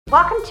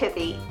Welcome to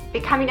the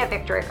Becoming a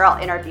Victory Girl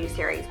interview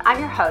series. I'm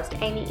your host,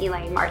 Amy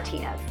Elaine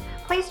Martinez.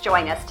 Please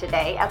join us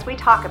today as we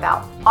talk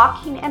about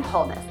walking in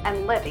wholeness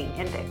and living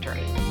in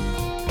victory.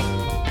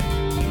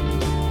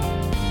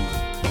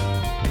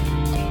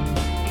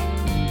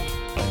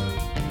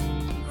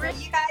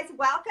 You guys,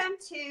 welcome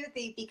to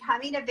the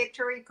Becoming a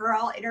Victory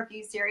Girl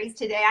interview series.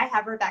 Today I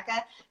have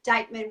Rebecca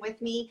Dikeman with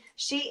me.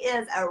 She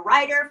is a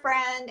writer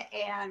friend,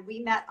 and we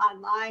met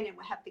online and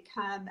have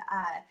become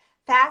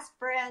fast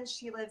friends.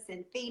 She lives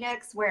in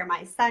Phoenix, where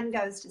my son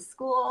goes to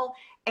school,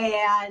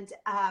 and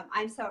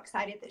I'm so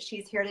excited that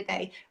she's here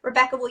today.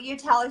 Rebecca, will you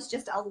tell us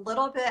just a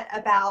little bit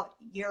about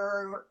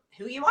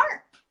who you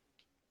are?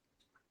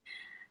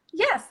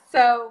 Yes.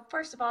 So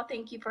first of all,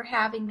 thank you for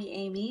having me,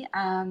 Amy.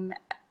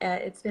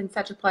 It's been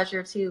such a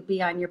pleasure to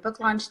be on your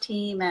book launch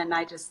team, and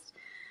I just,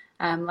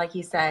 like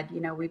you said,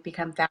 we've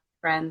become fast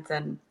friends,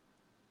 and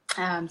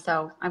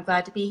so I'm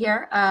glad to be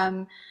here.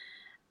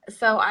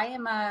 So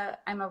I'm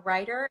a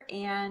writer,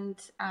 and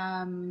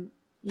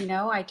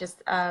I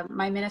just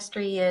my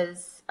ministry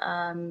is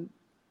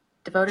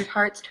Devoted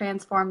Hearts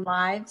Transform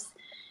Lives,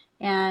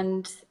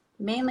 and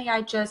mainly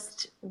I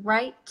just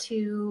write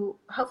to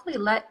hopefully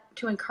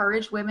to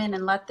encourage women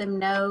and let them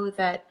know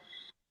that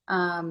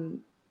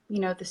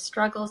the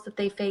struggles that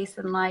they face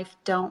in life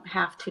don't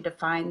have to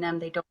define them.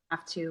 They don't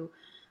have to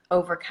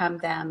overcome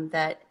them.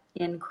 That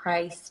in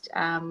Christ,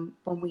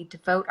 when we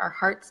devote our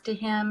hearts to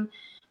Him,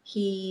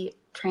 He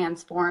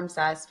transforms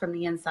us from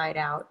the inside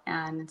out.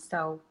 And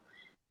so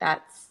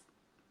that's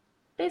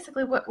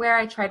basically where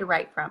I try to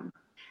write from.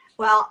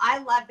 Well, I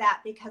love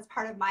that, because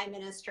part of my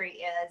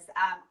ministry is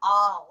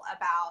all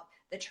about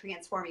the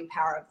transforming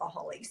power of the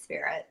Holy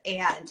Spirit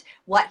and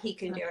what He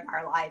can do in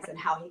our lives and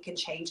how He can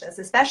change us,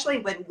 especially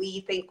when we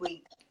think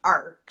we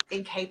are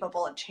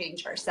incapable of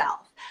change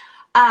ourselves.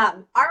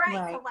 All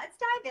right, so let's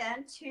dive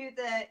into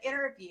the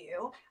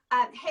interview.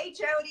 Hey,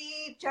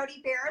 Jody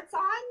Barrett's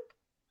on.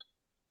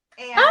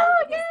 And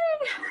yay!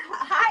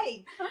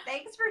 Hi,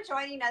 thanks for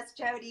joining us,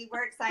 Jody.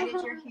 We're excited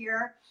you're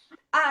here.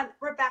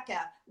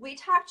 Rebecca, we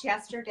talked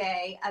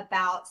yesterday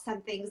about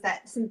some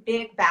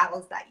big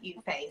battles that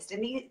you faced.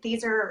 And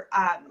these are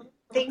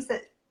things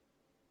that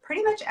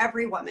pretty much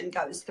every woman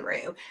goes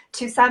through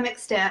to some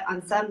extent,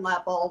 on some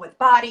level, with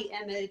body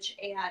image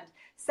and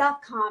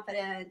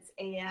self-confidence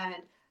and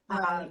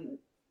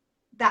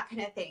that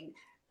kind of thing.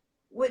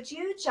 Would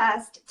you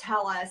just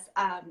tell us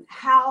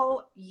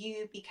how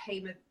you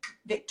became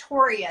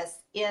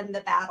victorious in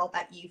the battle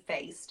that you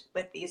faced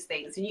with these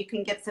things? And you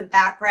can give some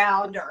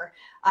background or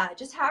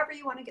just however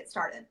you want to get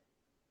started.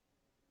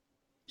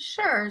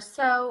 Sure.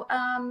 So,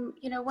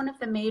 one of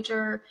the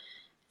major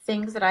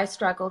things that I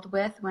struggled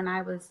with when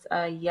I was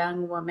a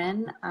young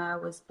woman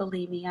was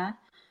bulimia.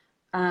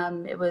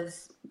 It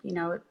was,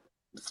 it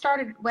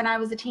started when I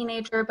was a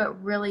teenager,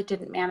 but really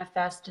didn't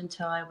manifest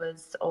until I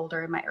was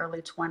older, in my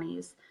early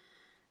 20s.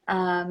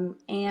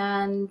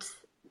 And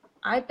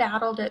I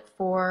battled it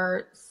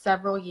for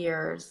several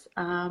years.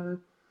 And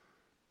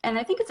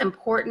I think it's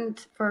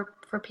important for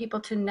people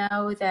to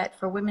know that,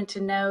 for women to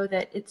know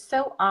that it's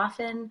so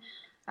often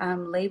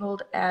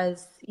labeled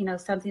as,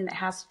 something that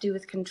has to do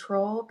with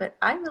control, but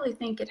I really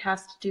think it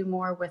has to do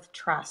more with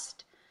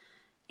trust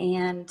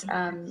and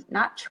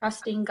not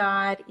trusting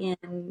God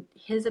in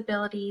His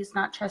abilities,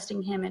 not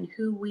trusting Him in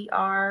who we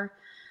are.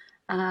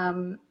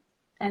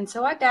 And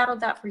so I battled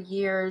that for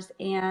years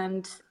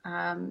and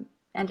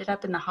ended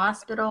up in the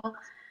hospital.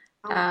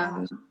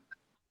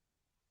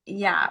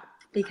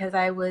 Because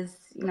I was,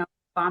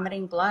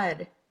 vomiting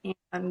blood.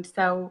 And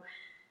so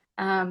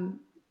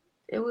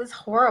it was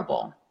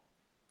horrible.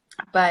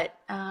 But,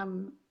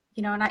 and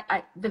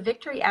the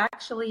victory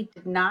actually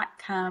did not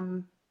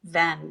come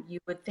then. You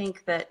would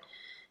think that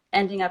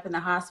ending up in the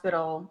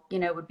hospital,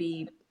 would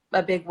be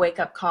a big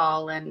wake-up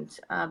call,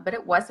 but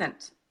it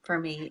wasn't for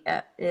me.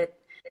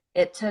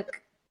 It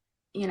took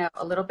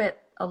a little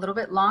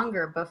bit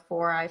longer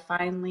before I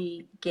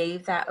finally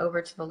gave that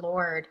over to the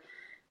Lord.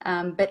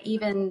 But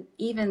even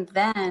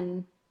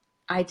then,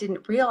 I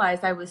didn't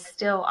realize I was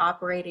still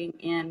operating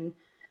in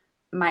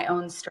my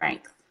own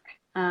strength.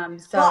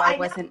 I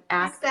wasn't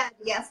acting. You said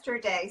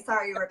yesterday,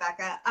 sorry,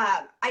 Rebecca.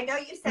 I know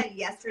you said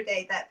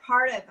yesterday that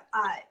part of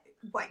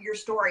what your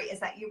story is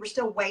that you were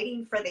still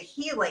waiting for the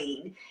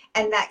healing,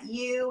 and that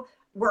you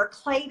were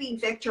claiming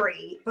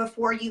victory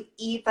before you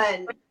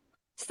even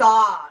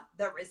saw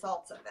the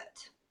results of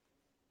it.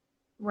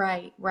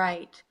 Right.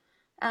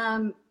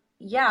 And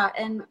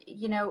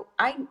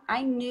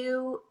I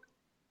knew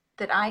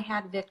that I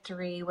had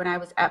victory when I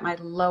was at my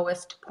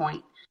lowest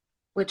point,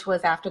 which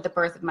was after the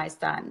birth of my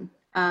son.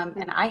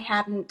 And I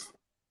had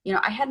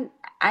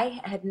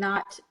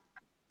not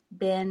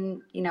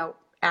been,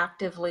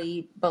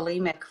 actively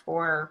bulimic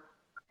for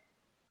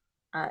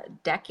a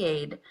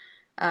decade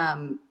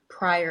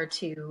prior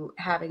to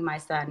having my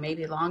son,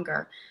 maybe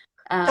longer.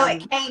 So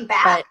it came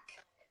back.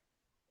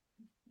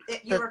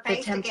 You were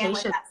faced again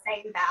with that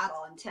same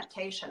battle and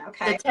temptation.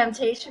 Okay. The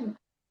temptation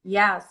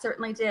Yeah,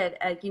 certainly did.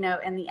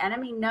 And the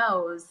enemy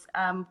knows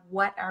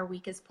what our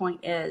weakest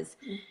point is.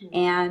 Mm-hmm.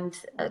 And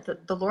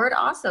the Lord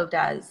also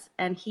does.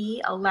 And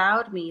he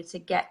allowed me to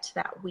get to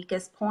that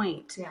weakest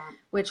point,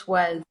 which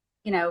was,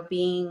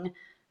 being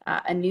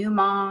a new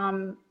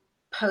mom,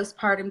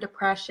 postpartum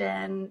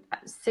depression,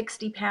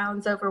 60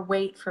 pounds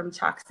overweight from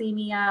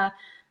toxemia,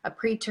 a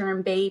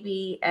preterm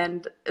baby.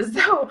 And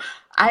so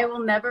I will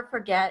never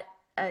forget,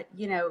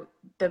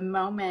 the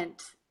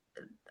moment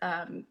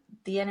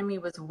the enemy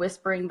was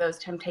whispering those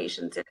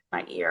temptations in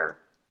my ear.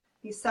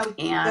 He's so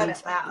good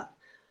at that.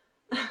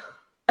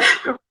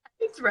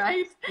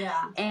 Right.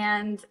 Yeah.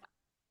 And,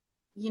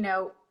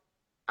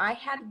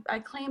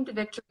 I claimed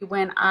victory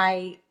when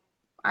I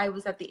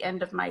was at the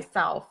end of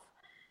myself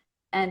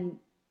and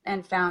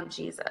found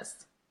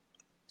Jesus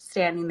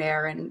standing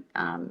there. And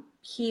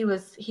he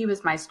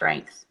was my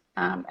strength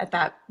at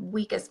that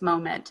weakest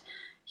moment.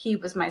 He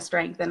was my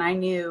strength. And I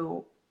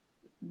knew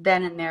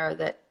then and there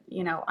that,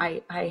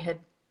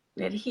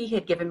 he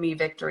had given me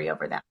victory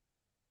over that.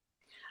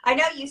 I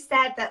know you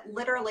said that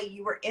literally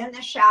you were in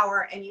the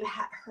shower and you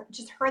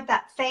just heard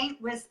that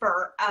faint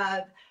whisper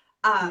of,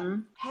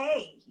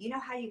 hey, you know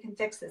how you can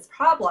fix this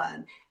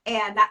problem?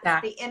 And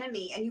that's the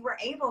enemy. And you were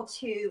able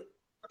to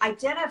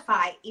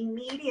identify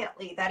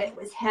immediately that it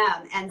was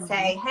him and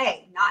say,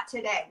 hey, not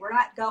today. We're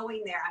not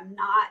going there.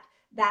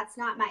 That's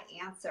not my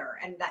answer.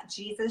 And that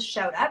Jesus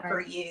showed up for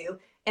you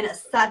in a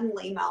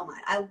suddenly moment.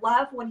 I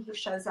love when he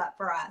shows up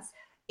for us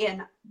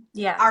in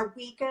our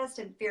weakest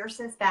and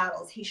fiercest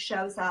battles. He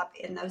shows up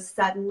in those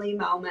suddenly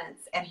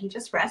moments and he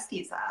just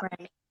rescues us.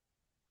 Right.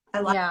 I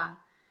love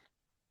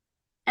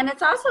And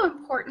it's also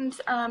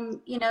important,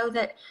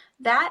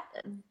 that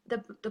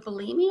the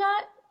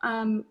bulimia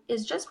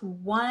is just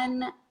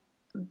one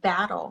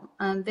battle.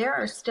 There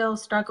are still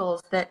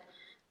struggles that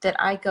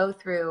I go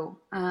through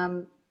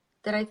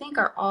that I think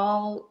are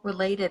all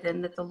related,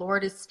 and that the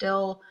Lord is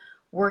still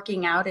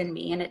working out in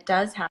me. And it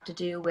does have to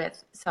do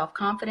with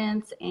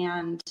self-confidence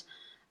and,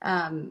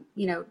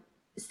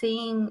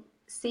 seeing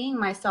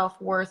my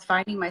self-worth,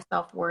 finding my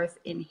self-worth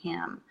in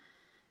him.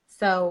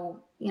 So,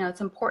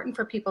 it's important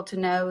for people to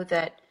know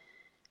that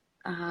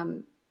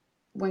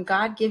when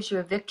God gives you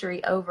a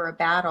victory over a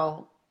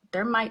battle,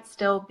 there might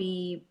still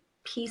be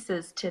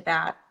pieces to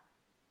that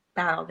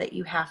battle that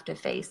you have to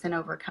face and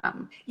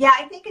overcome. Yeah,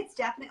 I think it's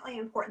definitely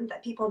important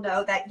that people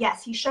know that,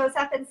 yes, he shows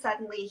up and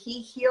suddenly he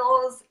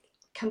heals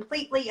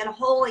completely and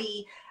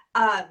wholly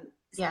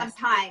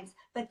sometimes,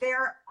 but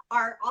there's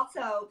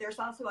also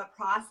a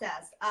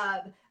process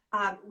of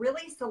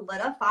really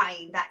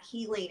solidifying that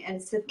healing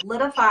and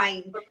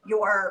solidifying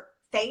your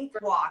faith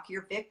walk,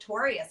 your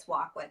victorious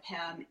walk with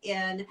him,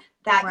 in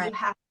that you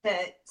have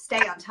to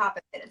stay on top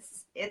of it.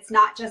 It's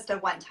not just a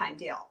one-time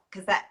deal,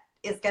 because that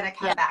is going to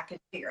come back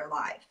into your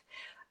life.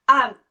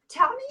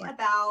 Tell me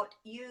about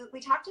you. We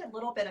talked a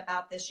little bit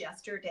about this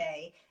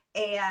yesterday,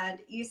 and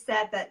you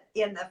said that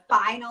in the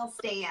final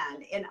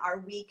stand, in our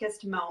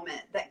weakest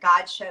moment, that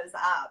God shows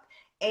up.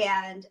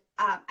 And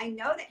I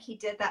know that he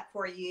did that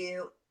for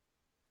you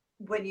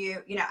when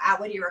you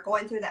were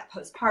going through that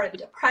postpartum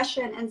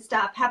depression and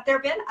stuff. Have there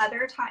been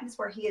other times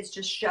where he has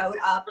just showed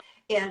up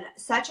in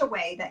such a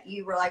way that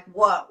you were like,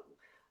 whoa,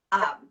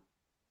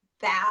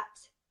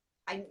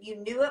 you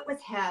knew it was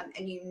him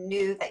and you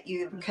knew that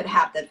you could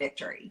have the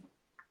victory?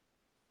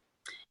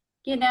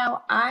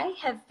 I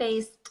have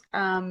faced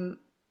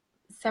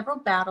several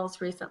battles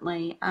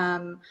recently.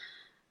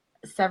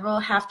 Several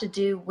have to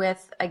do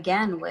with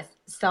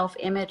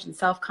self-image and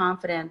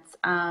self-confidence,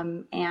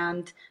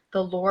 and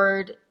the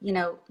Lord,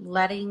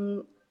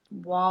 letting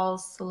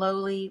walls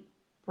slowly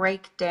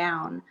break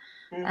down.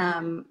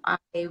 I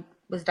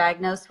was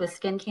diagnosed with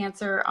skin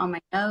cancer on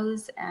my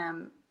nose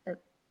a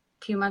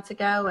few months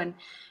ago and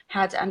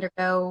had to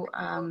undergo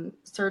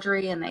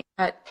surgery, and they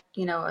cut,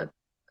 a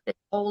big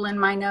hole in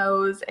my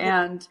nose,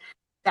 and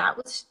that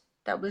was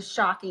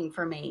shocking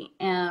for me.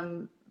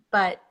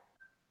 But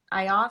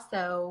I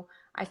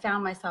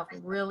found myself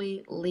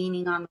really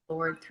leaning on the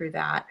Lord through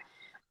that.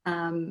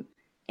 And,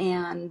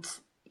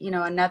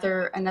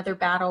 another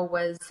battle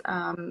was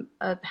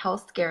a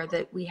health scare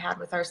that we had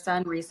with our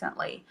son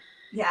recently.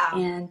 Yeah.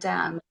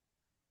 And,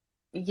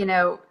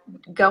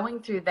 going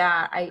through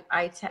that, I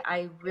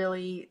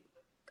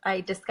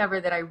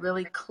discovered that I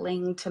really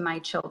cling to my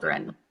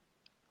children.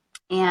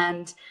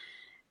 And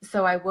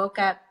so I woke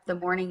up the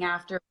morning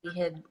after we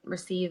had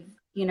received,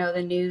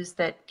 the news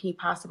that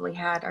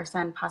our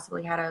son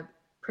possibly had a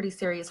pretty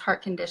serious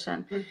heart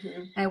condition.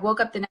 And I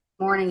woke up the next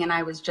morning and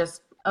I was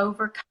just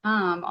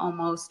overcome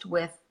almost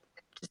with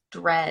just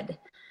dread.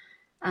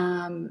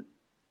 And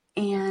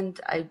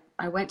I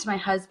went to my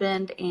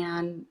husband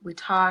and we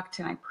talked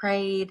and I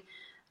prayed,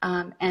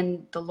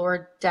 and the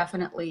Lord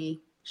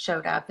definitely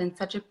showed up, and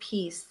such a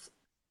peace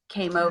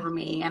came over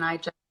me, and I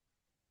just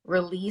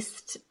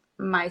released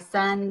my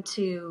son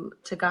to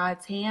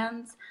God's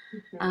hands.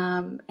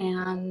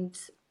 And,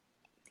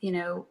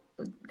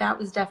 that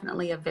was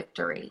definitely a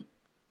victory.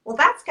 Well,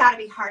 that's got to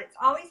be hard. It's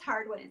always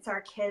hard when it's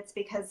our kids,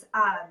 because,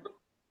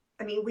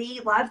 we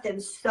love them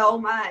so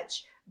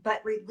much,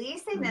 but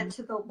releasing them Mhm.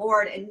 to the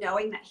Lord and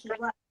knowing that He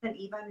loves them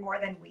even more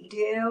than we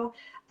do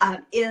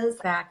is a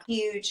Exactly.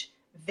 huge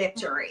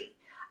victory.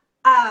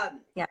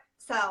 Um, Yeah.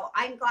 so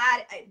I'm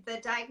glad the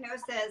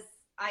diagnosis.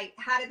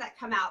 How did that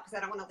come out? Because I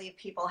don't want to leave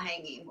people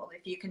hanging. Well,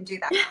 if you can do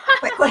that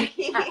quickly.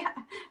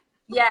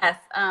 Yes.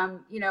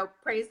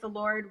 Praise the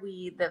Lord.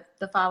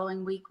 The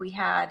following week we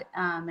had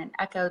an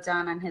echo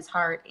done on his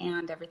heart,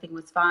 and everything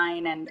was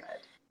fine,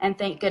 and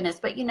thank goodness.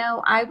 But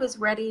I was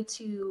ready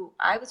to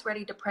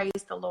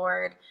praise the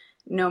Lord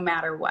no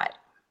matter what.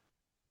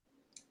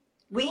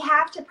 We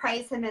have to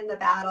praise Him in the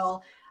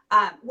battle.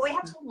 We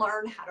have to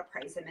learn how to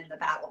praise Him in the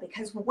battle,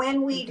 because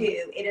when we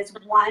do, it is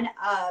one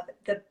of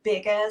the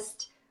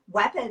biggest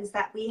weapons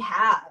that we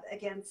have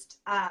against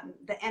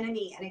the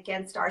enemy and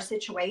against our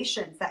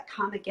situations that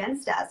come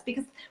against us,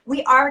 because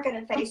we are going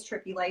to face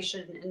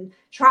tribulation and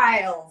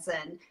trials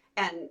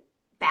and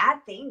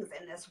bad things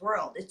in this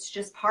world. It's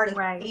just part of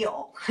the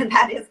deal.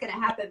 That is going to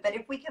happen. But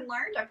if we can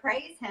learn to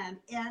praise Him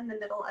in the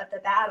middle of the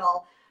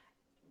battle,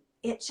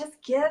 it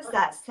just gives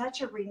us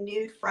such a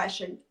renewed,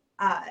 fresh, and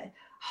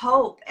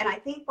hope. And I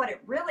think what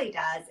it really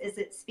does is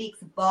it speaks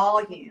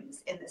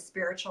volumes in the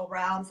spiritual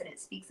realms, and it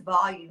speaks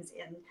volumes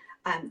in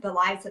the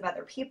lives of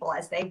other people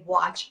as they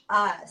watch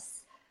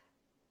us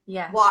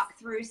walk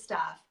through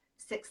stuff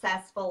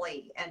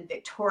successfully and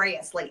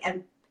victoriously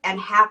and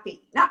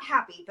happy, not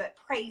happy, but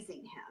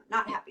praising Him,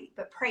 not happy,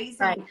 but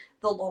praising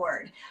the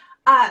Lord.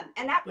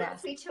 And that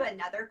brings me to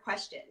another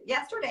question.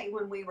 Yesterday,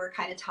 when we were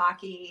kind of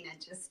talking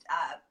and just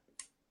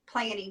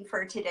planning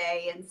for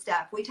today and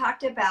stuff, we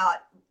talked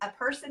about a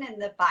person in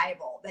the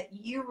Bible that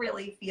you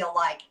really feel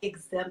like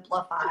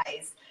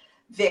exemplifies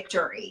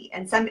victory,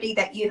 and somebody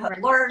that you have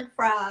learned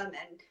from,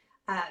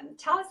 and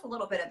tell us a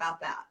little bit about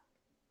that.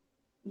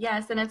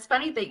 Yes, and it's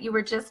funny that you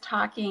were just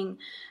talking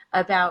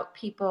about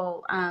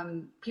people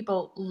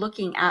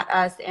looking at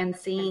us and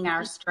seeing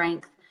our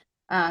strength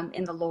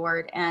in the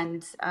Lord,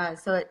 and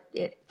so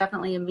it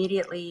definitely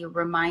immediately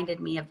reminded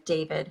me of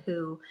David,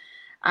 who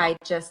I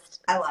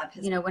love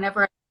his.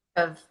 Whenever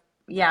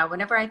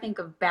I think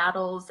of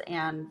battles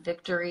and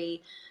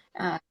victory,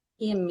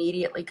 he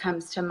immediately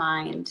comes to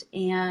mind.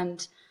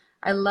 And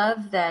I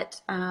love that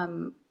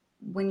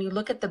when you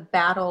look at the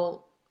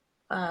battle,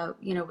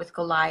 with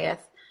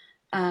Goliath,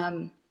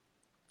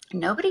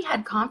 nobody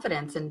had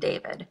confidence in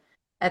David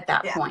at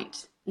that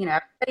point.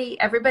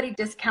 Everybody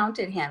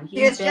discounted him.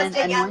 He was just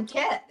a young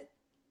kid.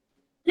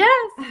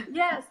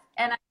 Yes.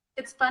 And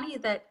it's funny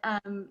that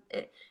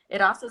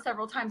it also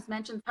several times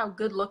mentions how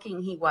good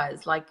looking he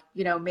was. Like,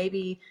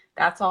 maybe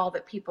that's all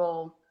that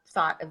people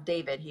thought of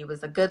David. He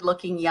was a good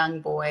looking young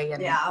boy.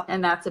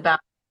 And that's about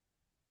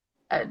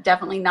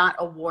definitely not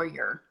a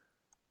warrior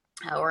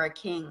or a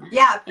king.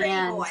 Yeah,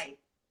 pretty boy.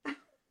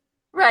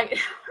 Right.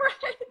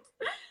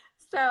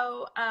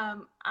 So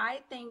I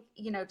think,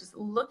 just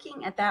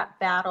looking at that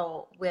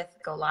battle with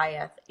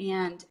Goliath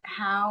and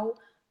how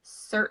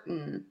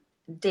certain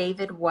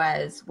David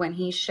was when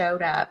he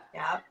showed up.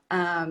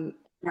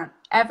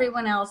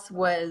 Everyone else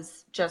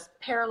was just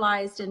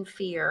paralyzed in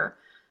fear.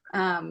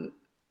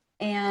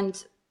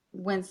 And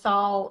when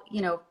Saul,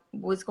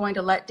 was going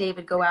to let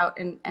David go out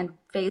and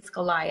face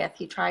Goliath,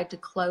 he tried to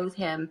clothe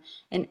him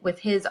with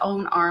his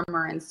own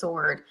armor and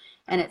sword.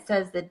 And it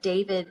says that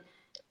David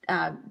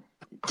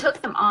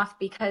took them off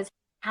because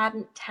he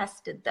hadn't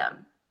tested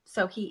them.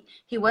 So he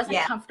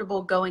wasn't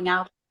comfortable going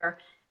out there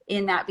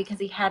in that because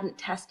he hadn't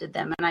tested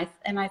them.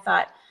 And I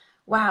thought,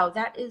 wow,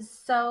 that is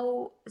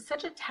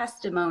such a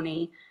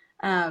testimony.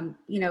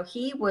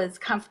 He was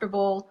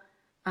comfortable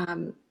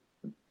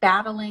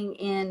battling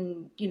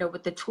in,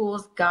 with the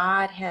tools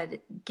God had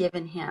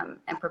given him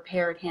and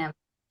prepared him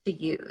to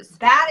use.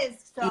 That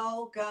is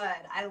so good.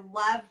 I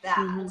love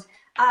that.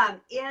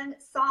 In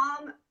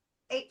Psalm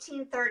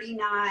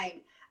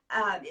 18:39,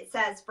 it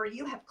says, "For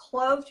you have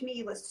clothed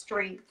me with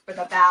strength for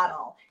the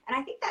battle." And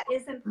I think that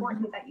is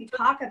important that you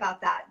talk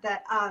about that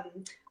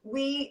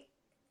we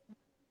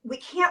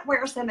can't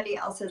wear somebody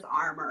else's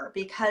armor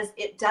because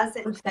it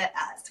doesn't fit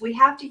us. We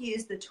have to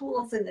use the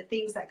tools and the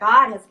things that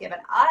God has given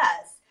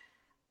us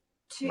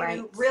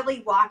to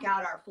really walk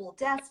out our full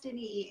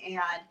destiny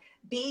and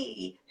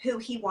be who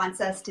He wants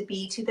us to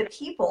be to the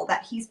people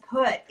that He's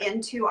put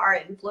into our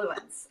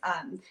influence,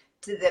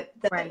 to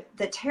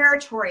the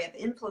territory of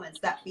influence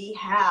that we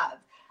have.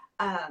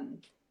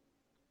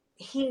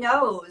 He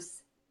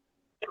knows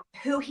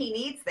who He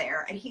needs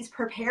there, and He's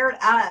prepared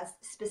us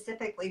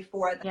specifically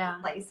for the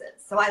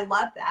places. So I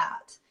love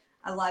that.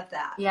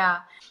 Yeah,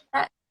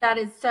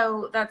 that's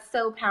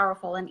so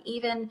powerful. And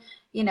even,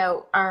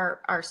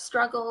 our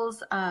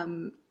struggles,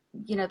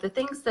 the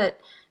things that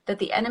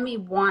the enemy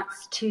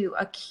wants to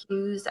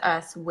accuse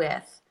us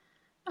with,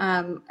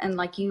 and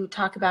like you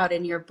talk about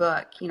in your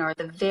book, are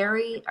the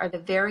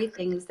very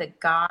things that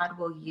God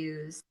will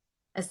use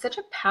as such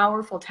a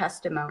powerful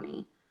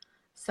testimony.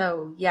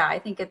 So yeah, I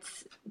think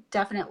it's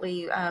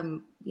definitely,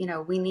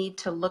 we need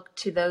to look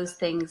to those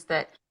things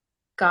that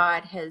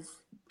God has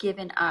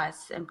given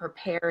us and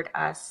prepared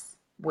us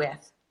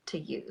with to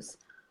use.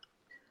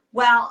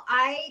 Well,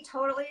 I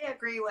totally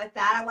agree with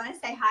that. I want to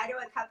say hi to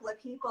a couple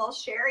of people.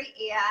 Sherry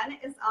Ann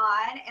is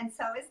on, and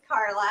so is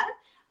Carla.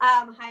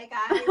 Hi,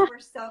 guys. We're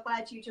so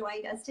glad you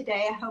joined us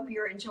today. I hope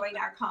you're enjoying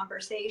our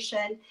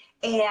conversation.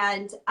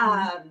 And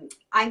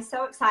I'm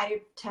so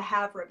excited to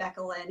have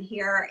RebeccaLynn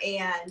here.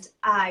 And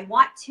I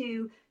want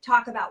to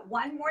talk about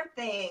one more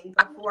thing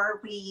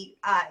before we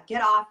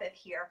get off of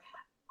here.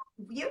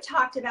 You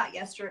talked about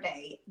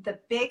yesterday, the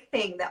big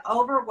thing, the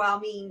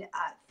overwhelming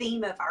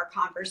theme of our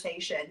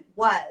conversation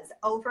was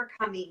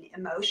overcoming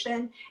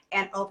emotion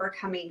and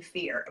overcoming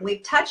fear. And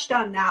we've touched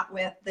on that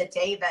with the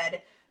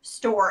David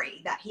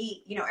story, that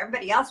he,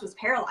 everybody else was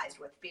paralyzed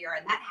with fear,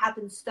 and that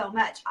happens so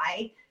much.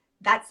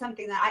 That's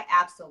something that I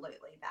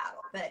absolutely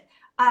battle. But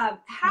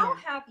how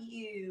have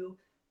you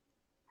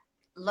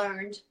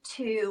learned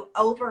to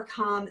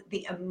overcome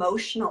the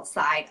emotional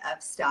side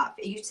of stuff?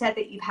 You said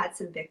that you've had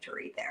some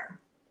victory there.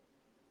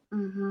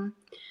 Mm-hmm.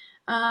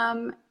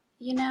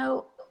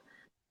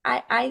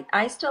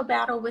 I still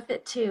battle with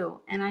it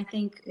too. And I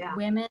think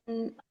women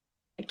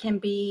can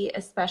be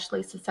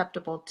especially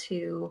susceptible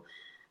to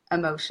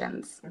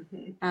emotions.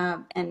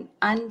 Mm-hmm. And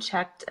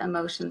unchecked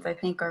emotions, I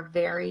think, can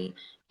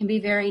be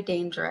very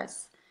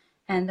dangerous.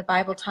 And the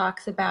Bible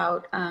talks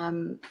about,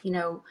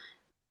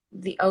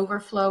 the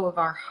overflow of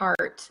our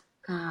heart,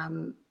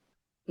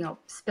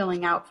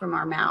 spilling out from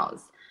our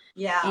mouths.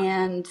 Yeah.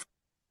 And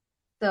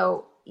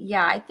so,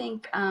 I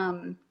think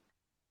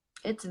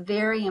it's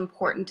very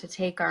important to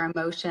take our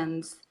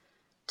emotions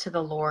to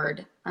the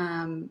Lord,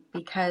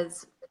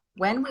 because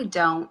when we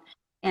don't,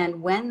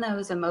 and when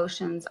those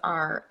emotions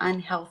are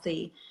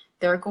unhealthy,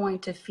 they're going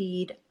to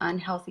feed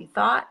unhealthy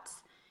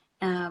thoughts,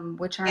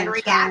 which are and in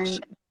reaction.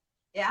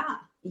 turn.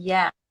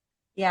 Yeah.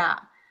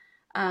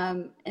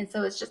 And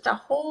so it's just a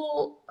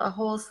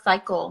whole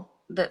cycle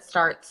that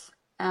starts,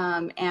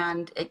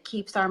 and it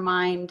keeps our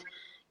mind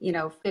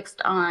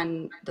fixed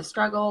on the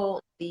struggle,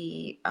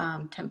 the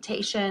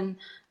temptation,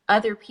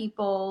 other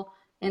people,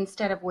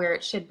 instead of where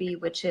it should be,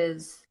 which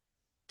is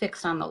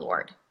fixed on the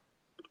Lord.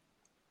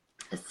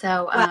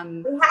 So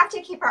we have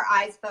to keep our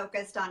eyes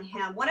focused on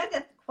him. One of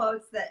the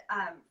quotes that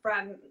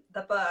from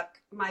the book,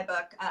 my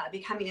book,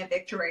 Becoming a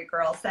Victory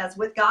Girl, says,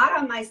 "With God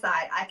on my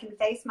side, I can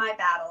face my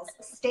battles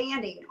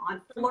standing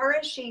on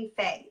flourishing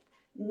faith,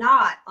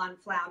 not on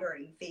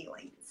floundering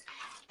feelings."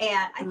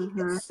 And I think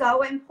it's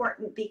so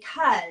important,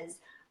 because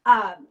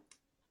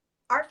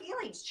our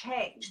feelings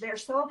change. They're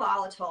so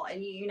volatile.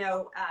 And, you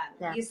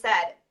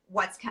said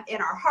what's in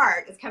our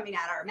heart is coming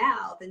out our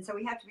mouth. And so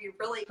we have to be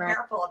really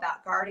careful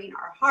about guarding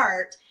our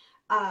heart,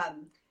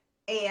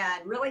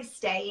 and really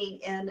staying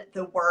in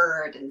the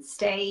word and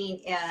staying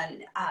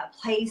in a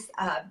place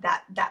of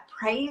that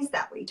praise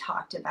that we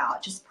talked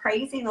about, just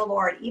praising the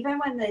Lord, even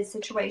when the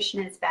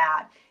situation is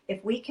bad.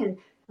 If we can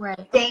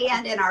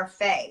stand in our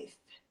faith,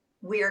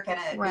 we're going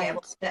to be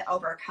able to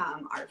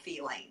overcome our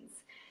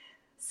feelings.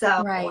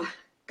 So,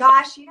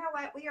 gosh, you know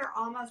what? We are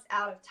almost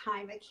out of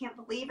time. I can't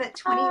believe it.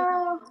 20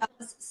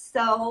 goes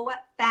so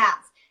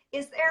fast.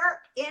 Is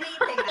there anything,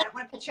 I don't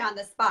want to put you on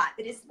the spot,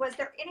 but was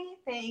there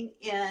anything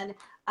in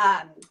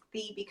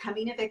the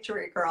Becoming a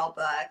Victory Girl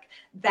book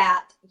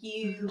that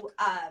you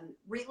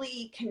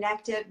really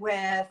connected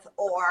with,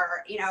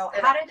 or,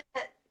 how did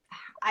it,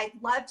 I'd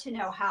love to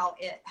know how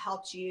it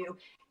helped you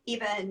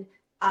even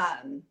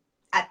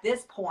at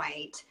this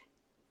point,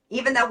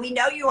 even though we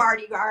know you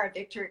already are a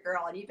victory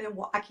girl and you've been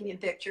walking in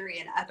victory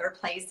in other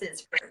places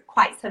for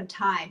quite some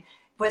time.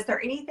 Was there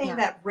anything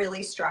that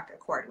really struck a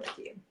chord with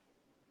you?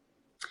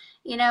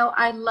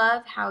 I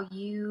love how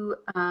you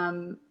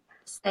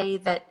say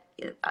that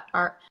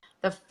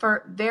the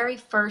very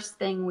first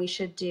thing we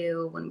should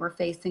do when we're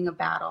facing a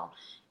battle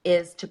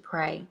is to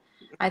pray.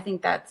 I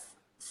think that's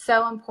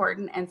so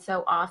important and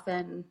so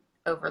often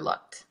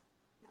overlooked.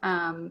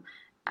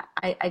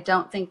 I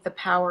don't think the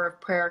power of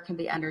prayer can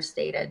be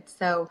understated.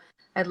 So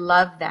I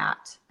love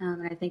that.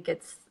 And I think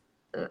it's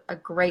a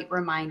great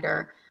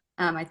reminder.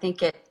 I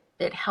think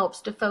it helps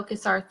to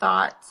focus our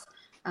thoughts,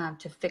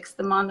 to fix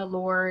them on the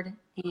Lord.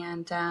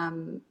 And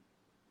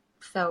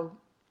so,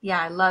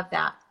 I love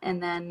that.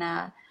 And then,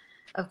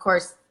 of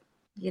course,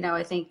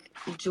 I think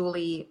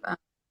Julie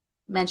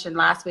mentioned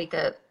last week,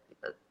 the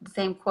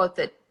same quote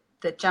that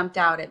jumped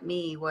out at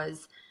me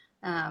was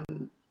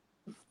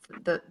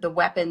the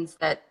weapons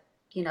that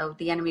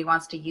the enemy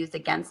wants to use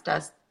against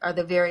us are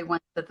the very ones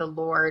that the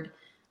Lord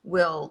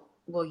will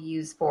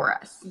use for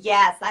us.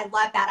 Yes, I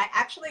love that. I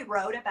actually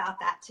wrote about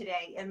that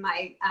today in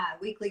my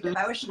weekly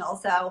devotional.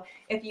 So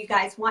if you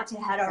guys want to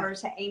head over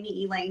to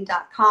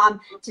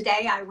amyelaine.com,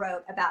 today I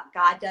wrote about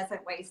God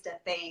doesn't waste a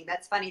thing.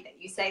 That's funny that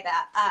you say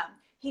that.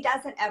 He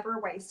doesn't ever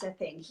waste a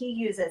thing. He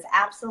uses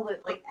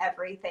absolutely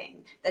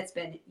everything that's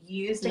been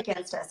used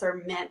against us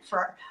or meant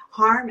for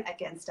harm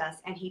against us,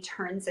 and he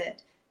turns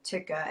it to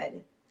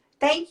good.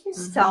 Thank you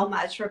so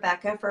much,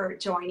 Rebecca, for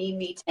joining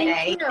me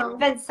today. It's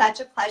been such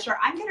a pleasure.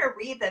 I'm going to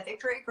read the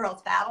Victory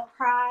Girls Battle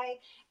Cry,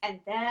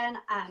 and then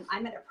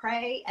I'm going to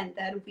pray, and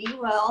then we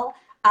will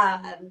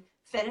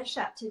finish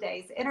up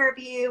today's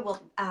interview.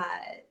 We'll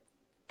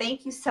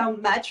thank you so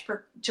much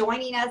for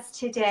joining us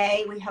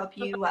today. We hope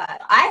you,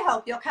 I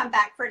hope you'll come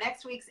back for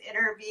next week's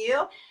interview,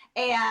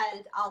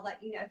 and I'll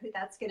let you know who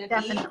that's going to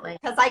be. Definitely.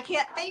 Because I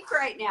can't think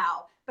right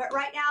now. But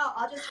right now,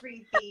 I'll just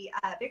read the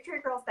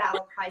Victory Girls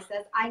Battle Cry.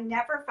 Says, I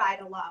never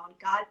fight alone.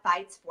 God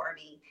fights for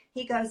me.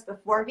 He goes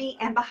before me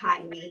and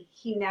behind me.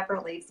 He never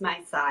leaves my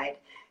side.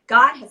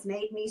 God has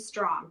made me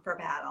strong for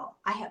battle.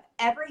 I have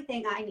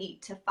everything I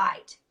need to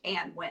fight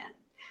and win.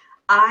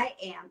 I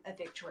am a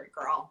victory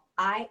girl.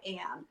 I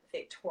am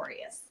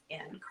victorious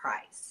in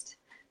Christ.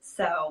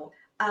 So,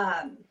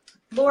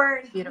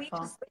 Lord, Beautiful.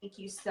 we just thank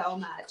you so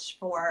much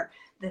for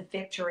the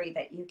victory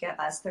that you give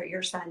us through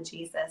your son,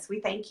 Jesus. We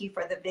thank you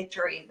for the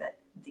victory that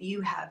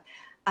you have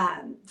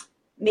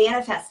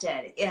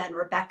manifested in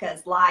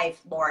Rebecca's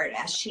life, Lord,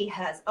 as she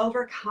has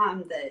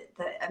overcome the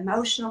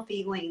emotional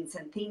feelings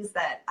and things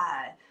that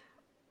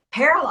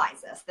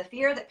paralyze us, the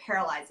fear that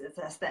paralyzes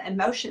us, the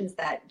emotions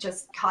that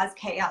just cause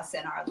chaos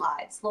in our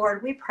lives.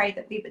 Lord, we pray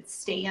that we would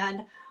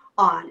stand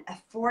on a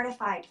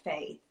fortified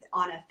faith,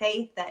 on a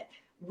faith that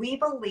we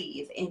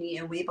believe in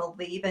you. We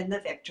believe in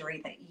the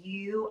victory that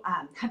you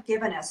have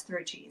given us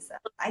through Jesus.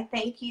 I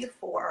thank you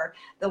for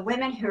the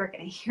women who are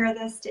going to hear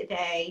this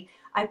today.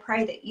 I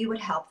pray that you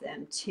would help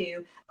them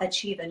to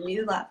achieve a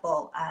new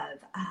level of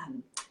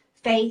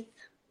faith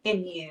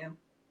in you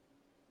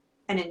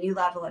and a new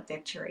level of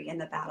victory in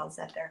the battles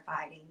that they're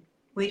fighting.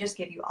 We just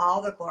give you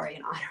all the glory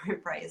and honor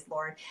and praise,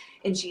 Lord.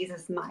 In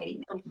Jesus'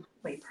 mighty name,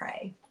 we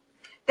pray.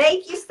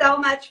 Thank you so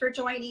much for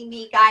joining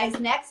me, guys.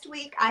 Next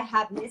week, I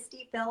have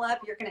Misty Phillip.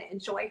 You're going to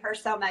enjoy her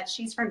so much.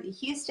 She's from the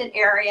Houston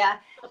area.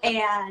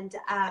 And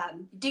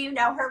do you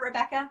know her,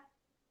 Rebecca?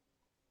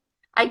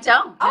 I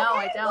don't. No,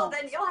 Okay, I don't. well,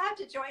 then you'll have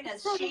to join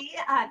us.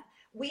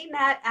 We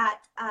met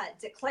at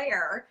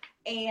Declare,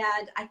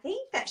 and I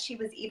think that she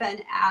was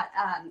even at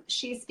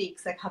She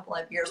Speaks a couple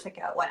of years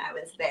ago when I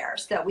was there.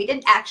 So we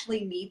didn't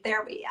actually meet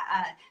there. We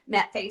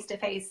met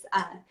face-to-face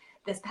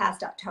this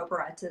past October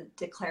at the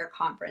Declare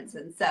conference.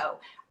 And so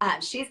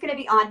she's going to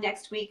be on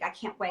next week. I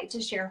can't wait to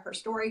share her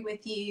story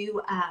with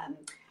you.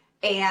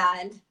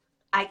 And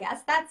I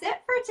guess that's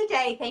it for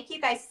today. Thank you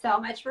guys so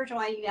much for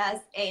joining us.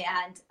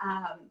 And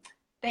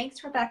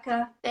thanks,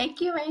 Rebecca. Thank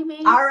you,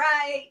 Amy. All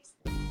right.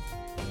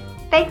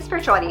 Thanks for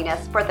joining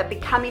us for the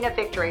Becoming a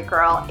Victory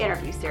Girl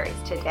interview series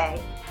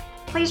today.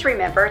 Please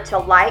remember to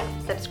like,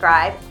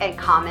 subscribe, and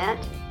comment.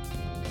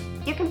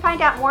 You can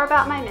find out more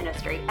about my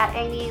ministry at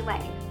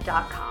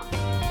amylane.com.